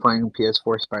sure he was playing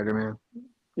PS4 Spider-Man.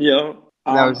 Yeah,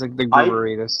 that was like the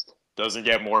greatest. Doesn't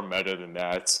get more meta than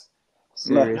that.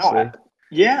 Seriously.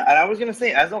 Yeah, and I was gonna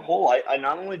say, as a whole, I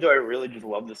not only do I really just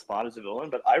love the Spot as a villain,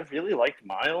 but I really liked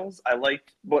Miles. I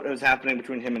liked what was happening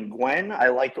between him and Gwen. I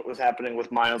liked what was happening with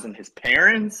Miles and his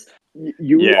parents.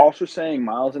 You were also saying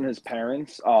Miles and his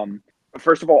parents.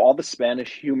 First of all the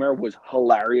Spanish humor was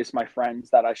hilarious. My friends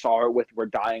that I saw it with were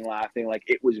dying laughing. Like,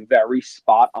 it was very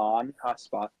spot on.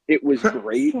 It was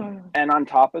great. And on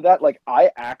top of that, like,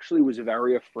 I actually was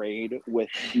very afraid with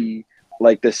the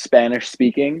Spanish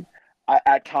speaking.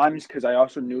 at times, because I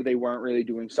also knew they weren't really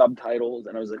doing subtitles,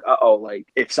 and I was like, uh-oh, like,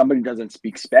 if somebody doesn't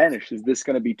speak Spanish, is this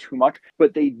going to be too much?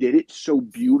 But they did it so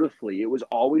beautifully. It was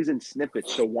always in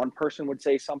snippets. So one person would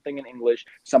say something in English,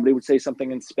 somebody would say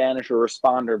something in Spanish or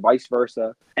respond, or vice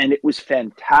versa. And it was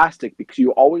fantastic because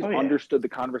you always understood the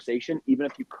conversation, even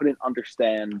if you couldn't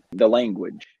understand the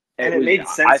language. And it made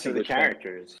sense to the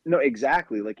characters. No,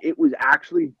 exactly. Like, it was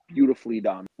actually beautifully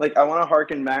done. Like, I want to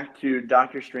harken back to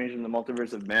Doctor Strange in the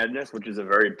Multiverse of Madness, which is a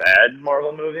very bad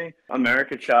Marvel movie.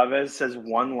 America Chavez says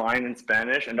one line in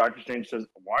Spanish, and Doctor Strange says,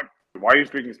 "What? Why are you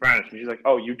speaking Spanish?" And she's like,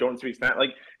 "Oh, you don't speak Spanish?"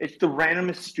 Like, it's the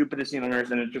randomest, stupidest thing on earth,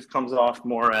 and it just comes off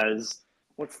more as,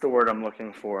 what's the word I'm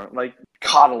looking for? Like,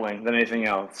 coddling than anything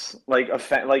else. Like,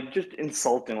 like just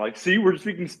insulting. Like, see, we're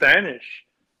speaking Spanish.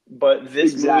 But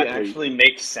this movie actually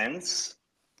makes sense,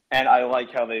 and I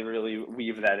like how they really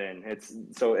weave that in. It's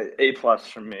so A+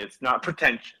 from me. It's not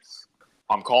pretentious.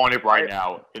 I'm calling it right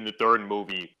now. In the third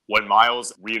movie, when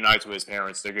Miles reunites with his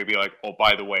parents, they're gonna be like, "Oh,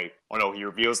 by the way, oh no, he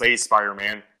reveals that he's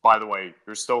Spider-Man. By the way,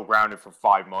 you're still grounded for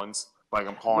 5 months." Like,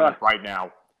 I'm calling it right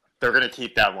now. They're gonna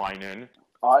keep that line in.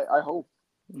 I hope.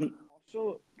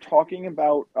 Also, talking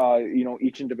about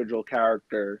each individual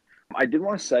character, I did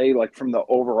want to say, like, from the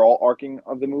overall arcing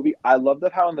of the movie, I loved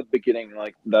how in the beginning,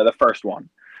 like the first one,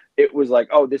 it was like,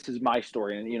 oh, this is my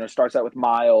story, and it starts out with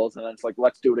Miles, and then it's like,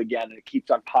 let's do it again, and it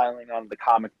keeps on piling on the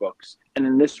comic books. And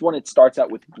in this one, it starts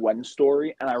out with Gwen's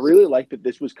story, and I really like that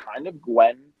this was kind of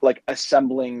Gwen, like,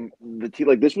 assembling the team.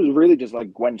 Like, this was really just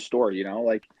like Gwen's story,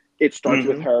 like, it starts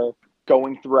with her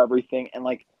going through everything, and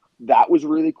like, that was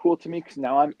really cool to me because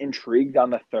now I'm intrigued on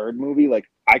the third movie. Like,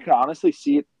 I can honestly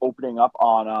see it opening up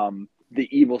on the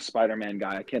evil Spider-Man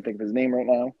guy. I can't think of his name right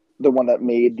now. The one that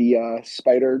made the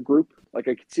Spider Group. Like,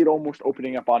 I could see it almost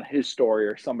opening up on his story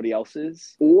or somebody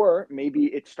else's. Or maybe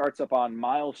it starts up on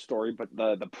Miles' story, but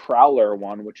the Prowler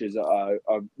one, which is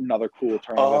another cool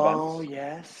turn of events. Oh,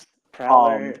 yes.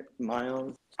 Prowler,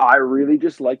 Miles. I really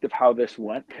just liked of how this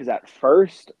went because at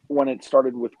first, when it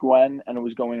started with Gwen and it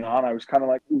was going on, I was kind of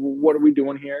like, what are we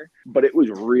doing here? But it was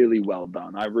really well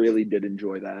done. I really did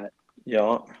enjoy that.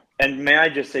 Yeah. And may I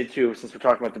just say, too, since we're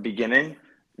talking about the beginning,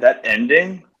 that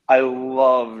ending, I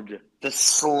loved the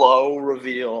slow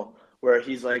reveal where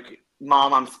he's like,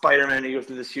 "Mom, I'm Spider-Man." He goes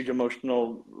through this huge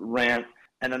emotional rant.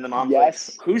 And then the mom's like,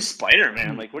 "Who's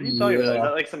Spider-Man? Like, what are you talking about? Is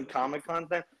that like some Comic-Con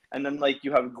thing?" And then, like,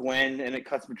 you have Gwen, and it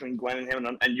cuts between Gwen and him,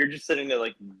 and you're just sitting there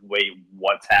like, wait,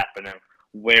 what's happening?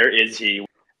 Where is he?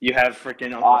 You have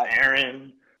freaking Uncle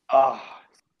Aaron.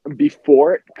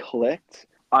 Before it clicked,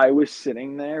 I was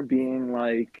sitting there being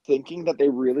like, thinking that they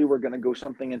really were going to go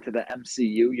something into the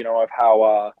MCU, of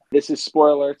how, this is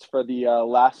spoilers for the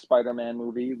last Spider-Man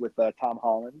movie with Tom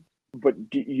Holland. But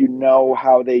do you know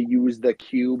how they use the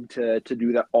cube to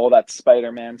do all that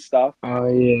Spider-Man stuff? Oh,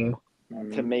 yeah.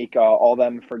 To make all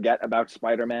them forget about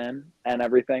Spider-Man and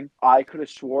everything. I could have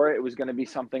swore it was going to be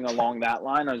something along that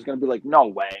line. I was going to be like, no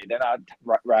way, they're not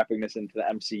wrapping this into the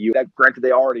MCU. That, granted,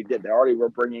 they already did. They already were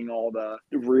bringing all the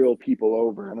real people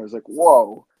over, and I was like,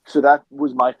 whoa. So that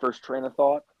was my first train of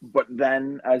thought. But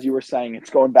then, as you were saying, it's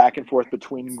going back and forth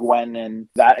between Gwen and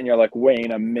that, and you're like,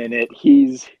 wait a minute,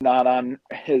 he's not on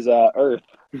his Earth.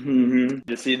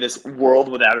 To see this world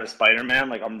without a Spider-Man,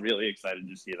 like, I'm really excited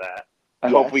to see that. I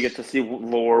hope we get to see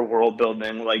lore, world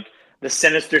building. Like, the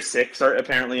Sinister Six are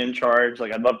apparently in charge.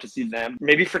 Like, I'd love to see them.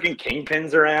 Maybe freaking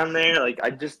Kingpin's around there. Like,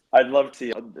 I'd love to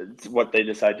see what they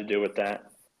decide to do with that.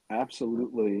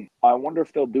 Absolutely. I wonder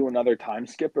if they'll do another time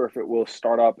skip or if it will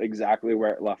start up exactly where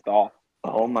it left off.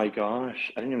 Oh my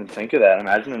gosh. I didn't even think of that.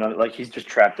 Imagine like he's just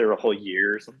trapped there a whole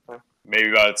year or something. Maybe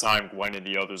by the time Gwen and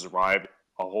the others arrive,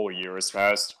 a whole year has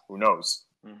passed. Who knows?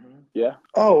 Yeah.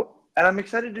 Oh, and I'm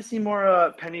excited to see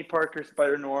more Penny Parker,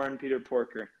 Spider-Noir, and Peter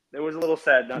Porker. It was a little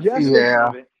sad not seeing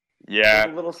them. Yeah. It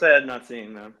was a little sad not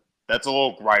seeing them. That's a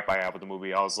little gripe I have with the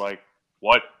movie. I was like,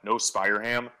 what? No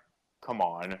Spider-Ham? Come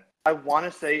on. I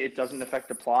want to say it doesn't affect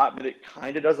the plot, but it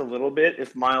kind of does a little bit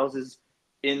if Miles is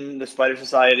in the Spider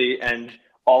Society and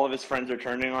all of his friends are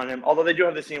turning on him. Although they do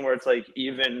have the scene where it's like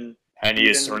even Penny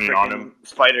is turning on him.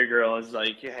 Spider-Girl is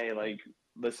like, hey, like,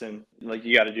 listen, like,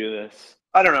 you got to do this.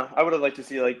 I don't know. I would have liked to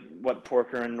see like what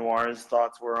Porker and Noir's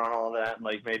thoughts were on all that.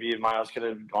 Like maybe Miles could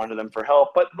have gone to them for help,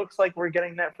 but looks like we're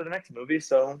getting that for the next movie,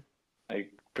 so I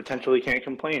potentially can't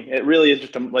complain. It really is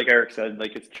just like Eric said,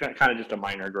 like it's kind of just a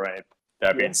minor gripe.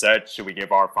 That being said, should we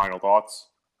give our final thoughts?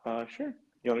 Sure.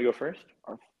 You want to go first?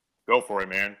 Go for it,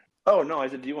 man. Oh no, I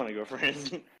said, do you want to go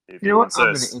first? You know what?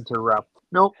 I'm gonna interrupt.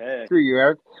 Nope. Screw you,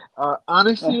 Eric.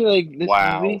 Honestly, like this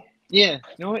movie. Yeah.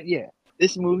 You know what? Yeah.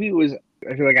 This movie was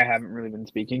I feel like I haven't really been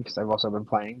speaking because I've also been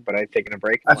playing, but I've taken a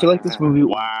break. I feel like this movie.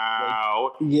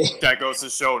 Wow. Yeah, That goes to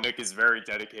show Nick is very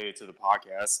dedicated to the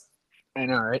podcast. I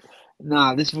know, right?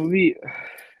 Nah, this movie,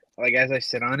 like as I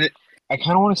sit on it, I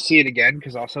kind of want to see it again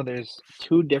because also there's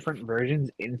 2 different versions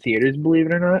in theaters, believe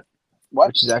it or not. What?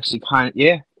 Which is actually kind of,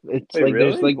 yeah. It's Wait, like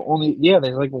there's really? like only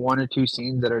there's like 1 or 2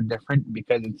 scenes that are different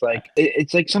because it's like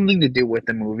it's like something to do with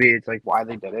the movie. It's like why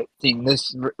they did it. Seeing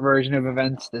this version of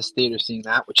events, this theater seeing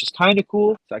that, which is kind of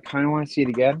cool. So I kind of want to see it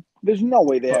again. There's no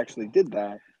way they But- actually did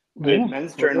that. The Yeah,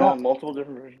 Men's look Journal, it up. multiple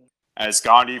different versions. As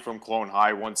Gandhi from Clone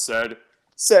High once said,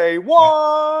 "Say what?"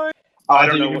 Oh, I I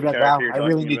don't thought know you were what gonna be like, wow, character I you're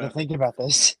really talking need to about. think about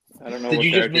this. I don't know Did what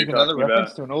you just character make you're another talking reference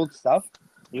about. to an old stuff?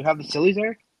 You have the sillies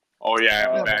there? Oh yeah, I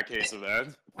have Uh, a bad case of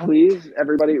that. Please,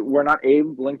 everybody, we're not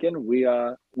Abe Lincoln. We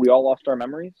all lost our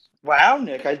memories. Wow,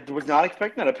 Nick, I was not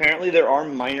expecting that. Apparently, there are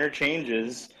minor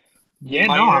changes. Yeah,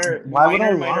 minor, no. Why would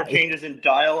I minor lie? changes in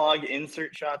dialogue,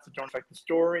 insert shots that don't affect the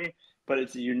story, but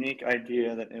it's a unique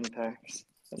idea that impacts.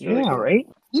 That's really Yeah, cool. right.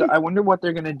 So I wonder what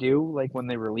they're gonna do, like when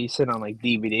they release it on like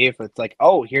DVD. If it's like,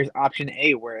 oh, here's option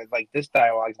A, where like this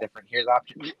dialogue's different. Here's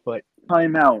option, but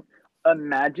Time out.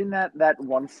 Imagine that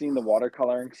one scene, the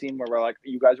watercoloring scene, where we're like,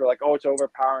 you guys were like, oh, it's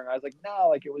overpowering. I was like, no,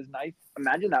 like it was nice.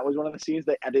 Imagine that was one of the scenes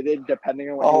they edited depending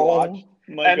on what you watched.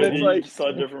 My And God, it's you like- saw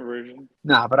a different version.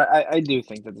 nah. But I do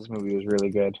think that this movie was really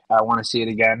good. I want to see it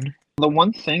again. The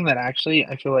one thing that actually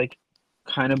I feel like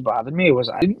kind of bothered me was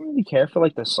I didn't really care for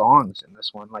like the songs in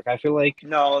this one. Like I feel like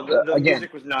No, the Again.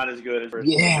 music was not as good as first.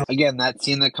 yeah, again that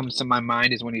scene that comes to my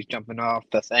mind is when he's jumping off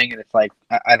the thing, and it's like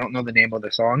I don't know the name of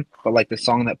the song, but like the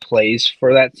song that plays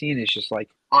for that scene is just like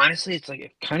honestly, it's like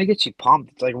it kind of gets you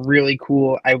pumped. It's like really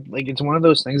cool. I like it's one of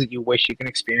those things that you wish you can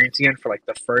experience again for like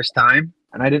the first time,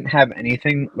 and I didn't have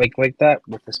anything like that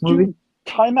with this movie. Dude,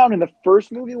 time out in the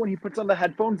first movie when he puts on the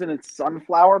headphones and it's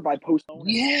Sunflower by Post Malone and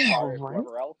Yeah, sorry, right.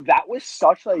 whoever else. That was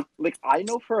such like I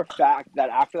know for a fact that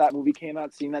after that movie came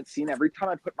out, seeing that scene, every time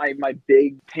I put my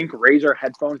big pink Razer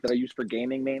headphones that I use for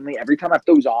gaming mainly, every time I put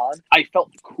those on, I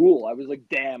felt cool. I was like,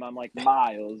 damn, I'm like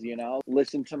Miles,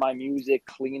 listen to my music,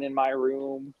 clean in my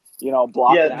room,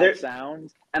 blocking out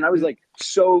sounds. And I was like,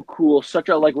 so cool, such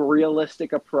a like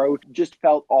realistic approach, just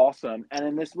felt awesome. And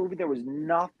in this movie, there was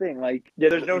nothing like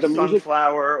there's no the music.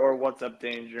 Sunflower or What's Up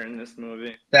Danger in this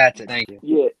movie. That's it. Thank you.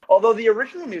 Yeah, Although the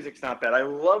original music's not bad. I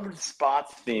loved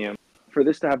Spot's theme. for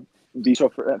this to be so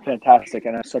fantastic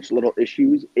and have such little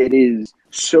issues, it is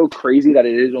so crazy that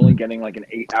it is only getting like an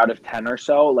 8 out of 10 or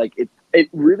so. Like it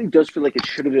really does feel like it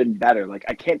should have been better. Like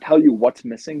I can't tell you what's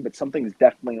missing, but something is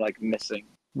definitely like missing.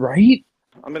 Right?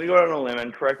 I'm going to go out on a limb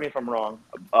and correct me if I'm wrong,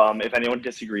 if anyone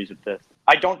disagrees with this.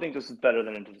 I don't think this is better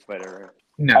than Into the Spider-Verse.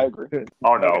 No. I agree.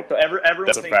 Oh no, Okay, so everyone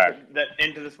That's a thinks fact. that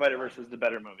Into the Spider-Verse was the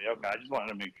better movie. Okay, I just wanted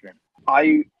to make sure.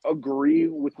 I agree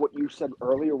with what you said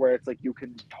earlier, where it's like you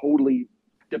can totally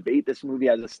debate this movie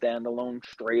as a standalone,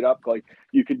 straight up. Like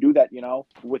you could do that,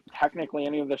 with technically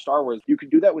any of the Star Wars. You could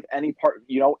do that with any part,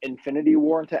 Infinity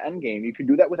War into Endgame. You could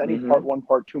do that with any Mhm. part 1,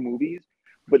 part 2 movies.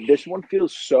 But this one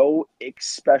feels so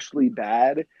especially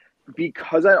bad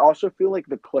because I also feel like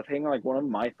the cliffhanger, like one of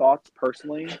my thoughts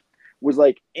personally, was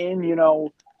like in,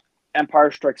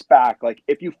 Empire Strikes Back. Like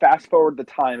if you fast forward the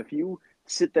time, if you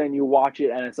sit there and you watch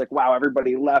it and it's like, wow,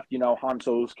 everybody left, Han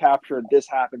Solo's captured, this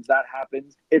happens, that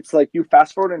happens. It's like you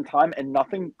fast forward in time and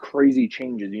nothing crazy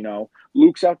changes,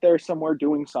 Luke's out there somewhere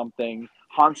doing something.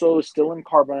 Han Solo is still in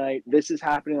Carbonite. This is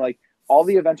happening. Like all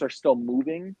the events are still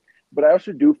moving. But I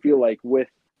also do feel like with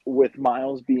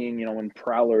Miles being, in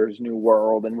Prowler's new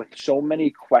world and with so many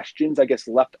questions, I guess,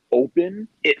 left open,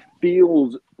 it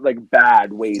feels like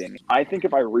bad waiting. I think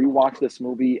if I rewatch this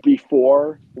movie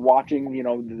before watching,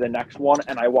 the next one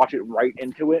and I watch it right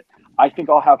into it, I think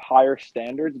I'll have higher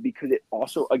standards because it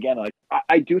also, again, like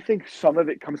I do think some of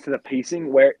it comes to the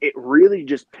pacing where it really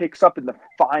just picks up in the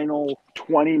final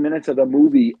 20 minutes of the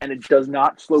movie and it does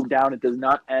not slow down. It does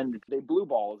not end. They blue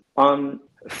balls.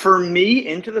 For me,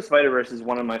 Into the Spider-Verse is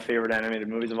one of my favorite animated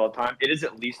movies of all time. It is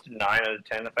at least a 9 out of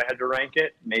 10 if I had to rank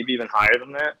it, maybe even higher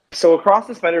than that. So Across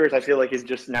the Spider-Verse, I feel like is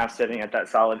just now sitting at that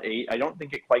solid 8. I don't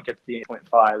think it quite gets the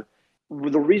 8.5.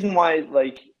 The reason why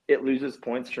it loses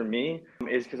points for me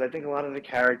is because I think a lot of the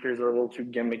characters are a little too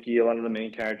gimmicky. A lot of the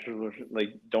main characters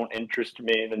don't interest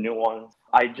me. The new ones,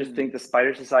 I just think the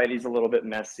Spider Society is a little bit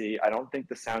messy. I don't think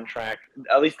the soundtrack,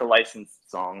 at least the licensed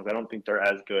songs, I don't think they're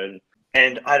as good.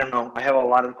 And I don't know. I have a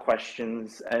lot of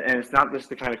questions, and it's not just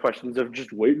the kind of questions of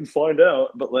just wait and find out,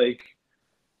 but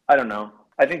I don't know.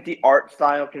 I think the art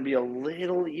style can be a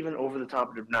little even over the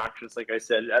top and obnoxious, like I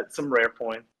said, at some rare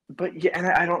points. But yeah, and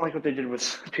I don't like what they did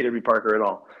with Peter B. Parker at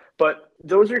all. But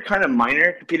those are kind of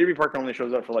minor. Peter B. Parker only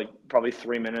shows up for probably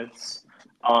 3 minutes.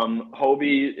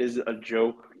 Hobie is a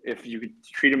joke. If you could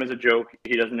treat him as a joke,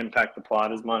 he doesn't impact the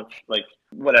plot as much. Like,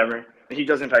 whatever. He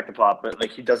does impact the plot, but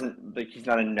like he doesn't like he's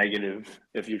not a negative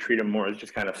if you treat him more as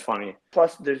just kind of funny.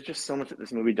 Plus, there's just so much that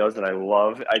this movie does that I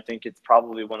love. I think it's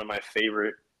probably one of my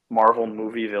favorite Marvel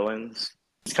movie villains.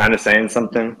 It's kind of saying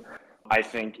something. I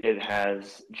think it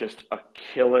has just a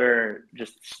killer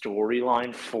just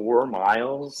storyline for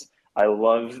Miles. I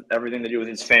love everything they do with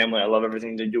his family. I love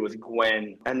everything they do with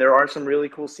Gwen. And there are some really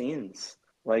cool scenes,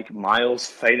 like Miles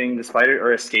fighting the spider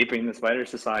or escaping the Spider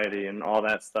Society and all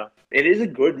that stuff. It is a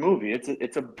good movie.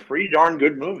 It's a pretty darn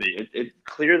good movie. It's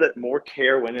clear that more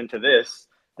care went into this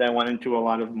than went into a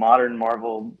lot of modern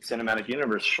Marvel Cinematic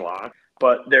Universe schlock.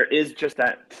 But there is just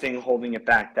that thing holding it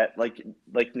back. That like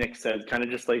Nick said, kind of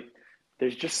just like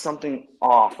there's just something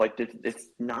off. Like it's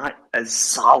not as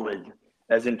solid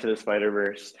as Into the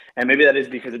Spider-Verse. And maybe that is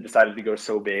because it decided to go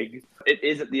so big. It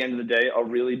is, at the end of the day, a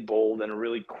really bold and a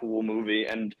really cool movie,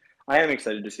 and I am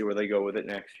excited to see where they go with it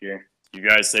next year. You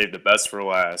guys saved the best for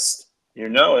last. You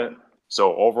know it.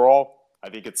 So overall, I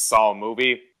think it's a solid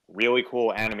movie. Really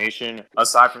cool animation.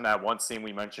 Aside from that one scene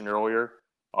we mentioned earlier,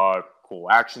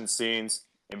 cool action scenes,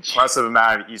 impressive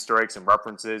amount of Easter eggs and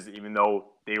references, even though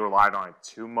they relied on it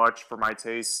too much for my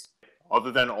taste.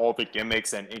 Other than all the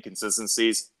gimmicks and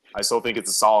inconsistencies, I still think it's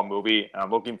a solid movie, and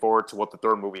I'm looking forward to what the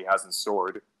third movie has in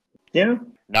store. Yeah.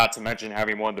 Not to mention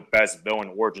having one of the best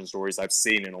villain origin stories I've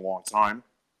seen in a long time.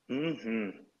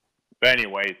 Mm-hmm. But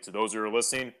anyway, to those who are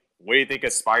listening, what do you think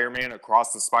of Spider-Man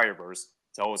Across the Spider-Verse?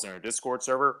 Tell us in our Discord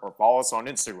server or follow us on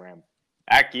Instagram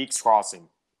at Geeks Crossing.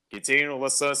 Continue to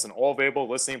listen to us on all available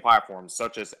listening platforms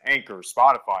such as Anchor,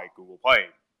 Spotify, Google Play,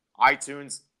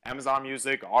 iTunes, Amazon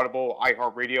Music, Audible,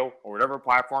 iHeartRadio, or whatever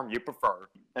platform you prefer.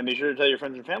 And be sure to tell your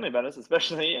friends and family about us,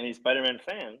 especially any Spider-Man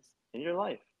fans in your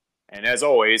life. And as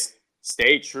always,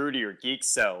 stay true to your geek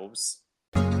selves.